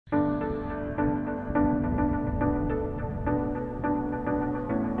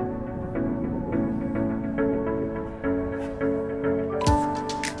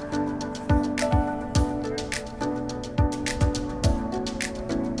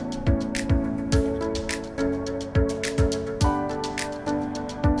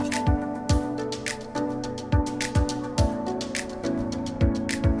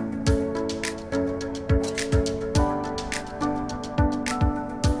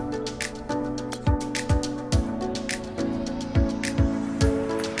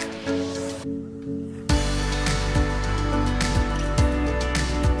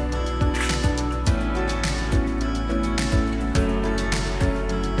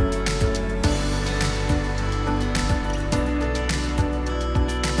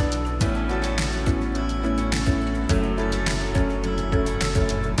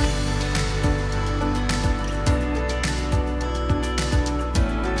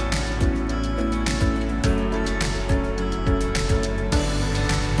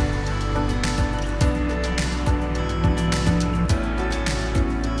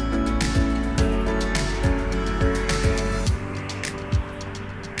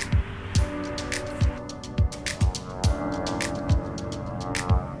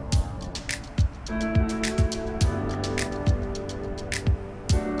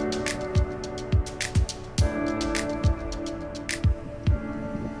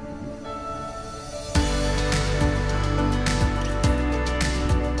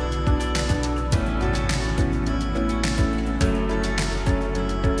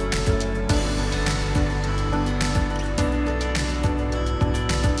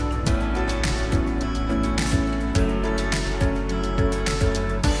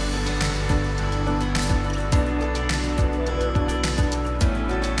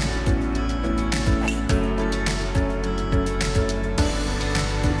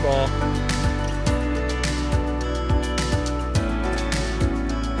ball.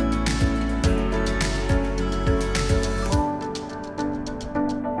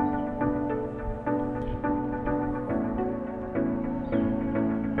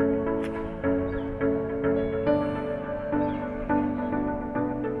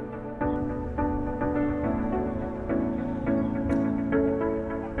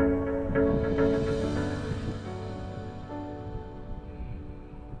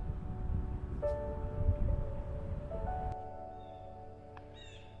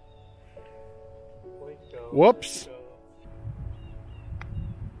 Whoops.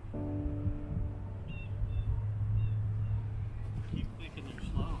 Keep thinking they're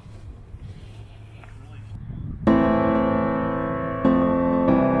slow.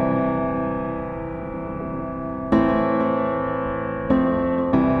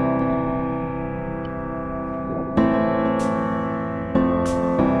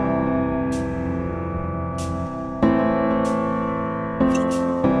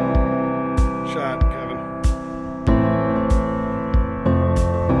 Shot, Kevin.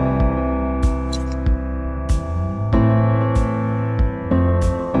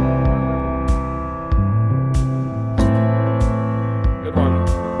 Good one.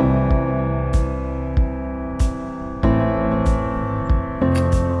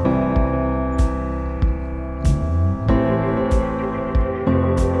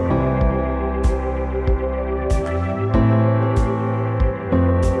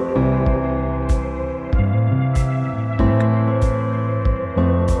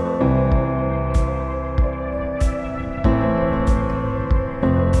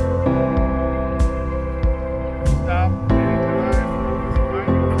 Stop anytime. It's fine.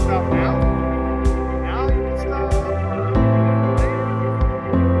 You can stop now. Now you can stop.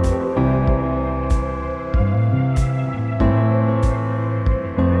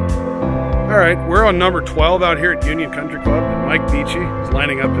 All right, we're on number 12 out here at Union Country Club. Mike Beachy is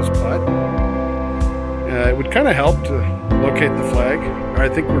lining up his putt. It would kind of help to locate the flag. All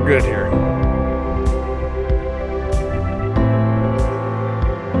right, I think we're good here.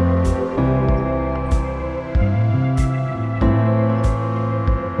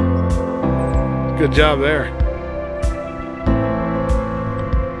 Good job there.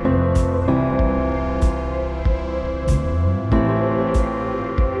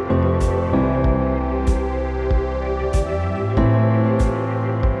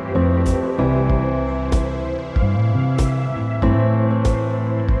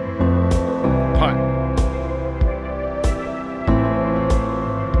 Putt.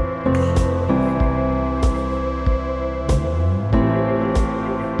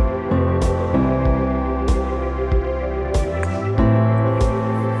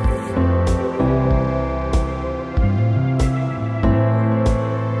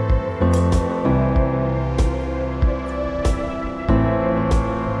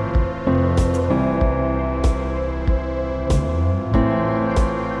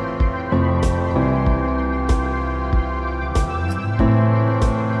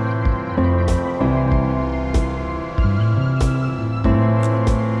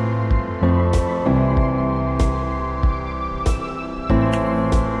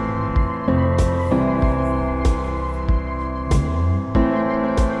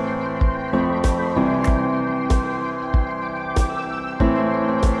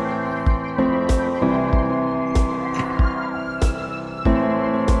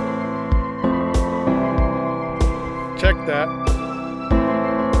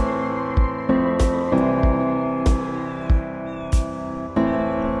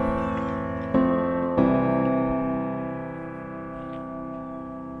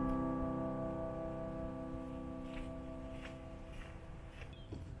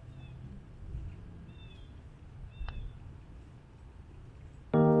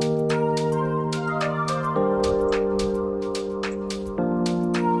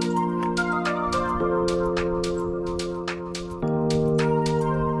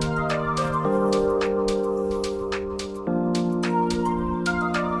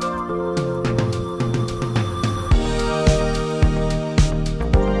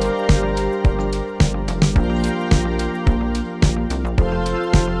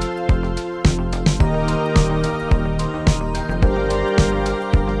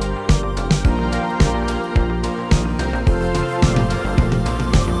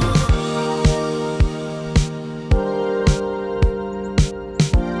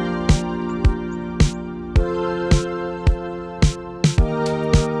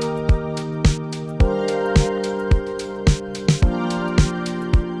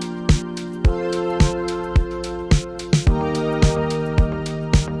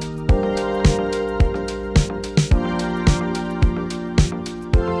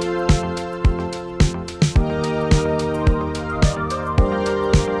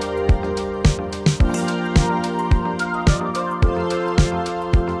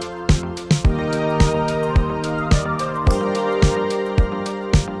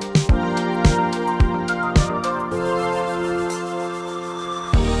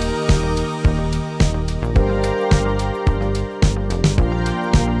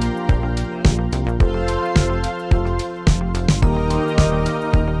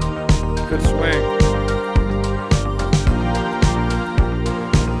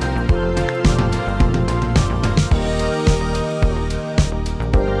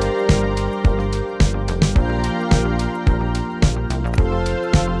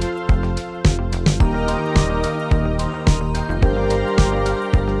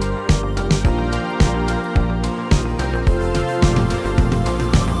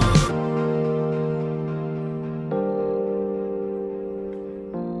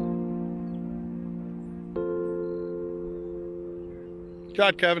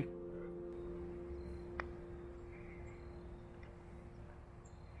 Shot, Kevin.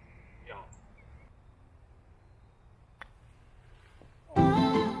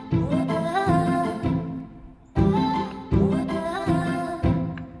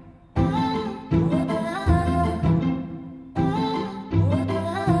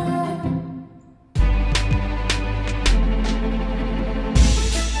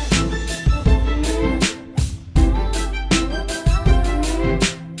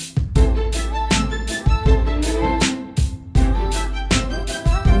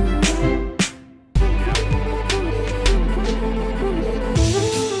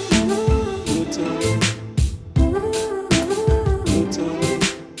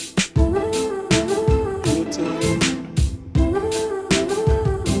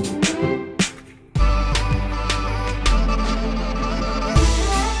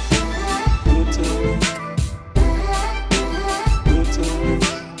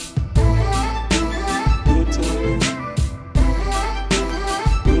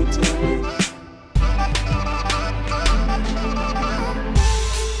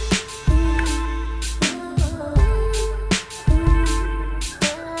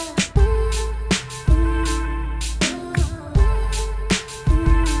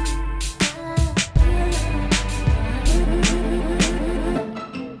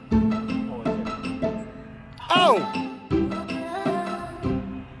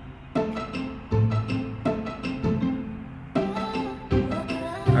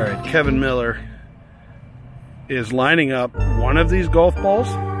 All right, Kevin Miller is lining up one of these golf balls,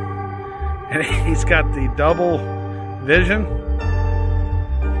 and he's got the double vision.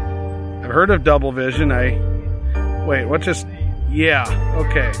 I've heard of double vision. Wait, what just, yeah,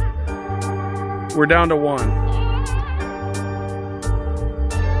 okay. We're down to one.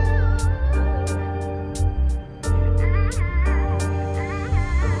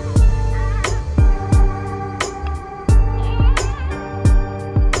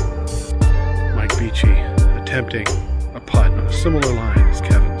 Attempting a putt on a similar line as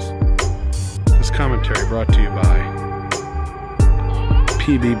Kevin's. This commentary brought to you by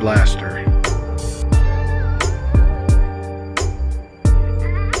PB Blaster.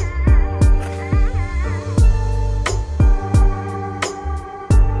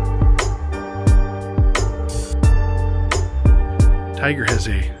 Tiger has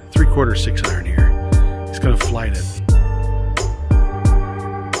a 3/4 6-iron here. He's going to flight it.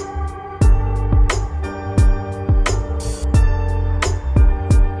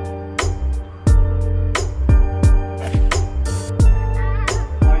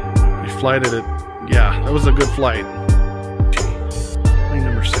 Flighted it. Yeah, that was a good flight. Lane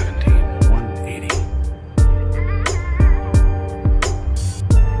number 17, 180.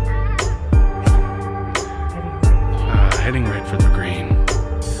 Heading right for the green.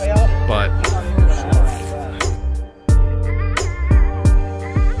 But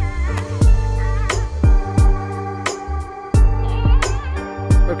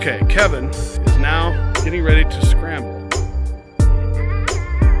okay, Kevin is now getting ready to scramble.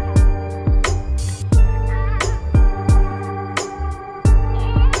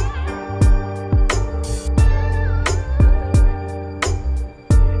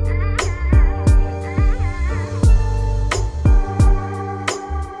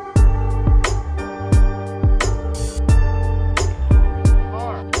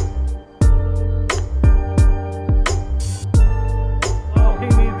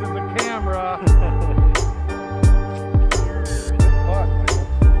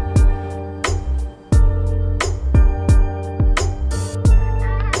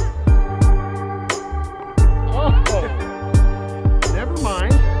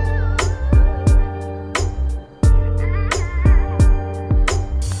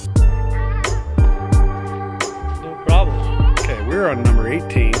 On number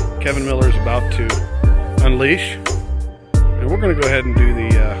 18, Kevin Miller is about to unleash, and we're going to go ahead and do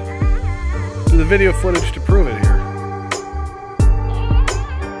the video footage to prove it here.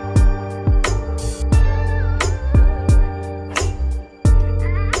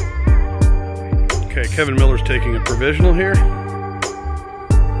 Okay, Kevin Miller's taking a provisional here.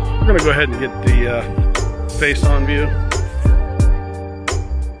 We're going to go ahead and get the face-on view.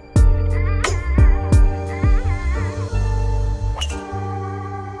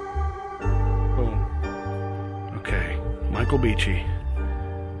 Michael Beachy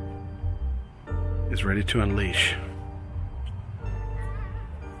is ready to unleash.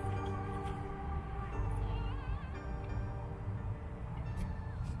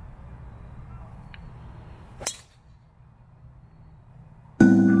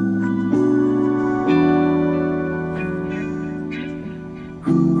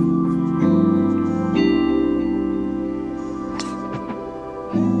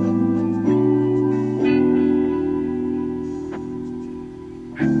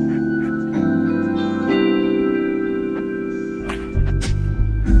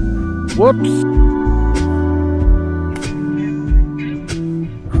 Whoops.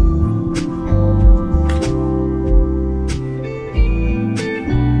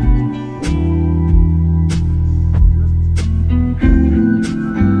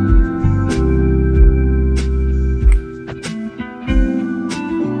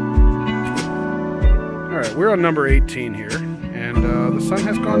 We're on number 18 here, and the sun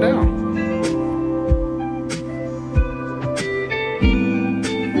has gone down.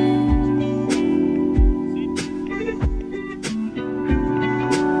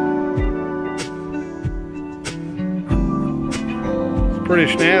 It's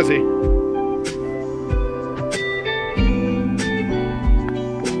pretty snazzy.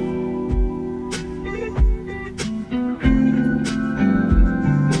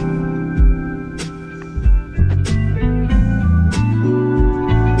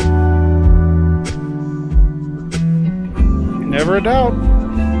 Never a doubt.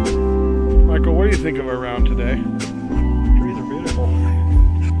 Michael, what do you think of our round today? Trees are beautiful.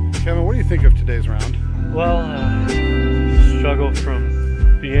 Kevin, what do you think of today's round? Well, struggle from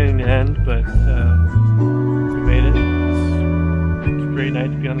beginning to end, but we made it. It's a great night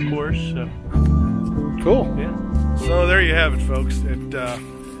to be on the course. So. Cool. Yeah. So there you have it, folks.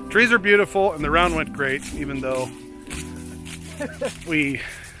 Trees are beautiful, and the round went great, even though we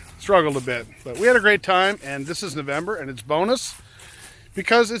struggled a bit. But we had a great time, and this is November, and it's bonus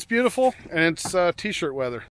because it's beautiful and it's t-shirt weather.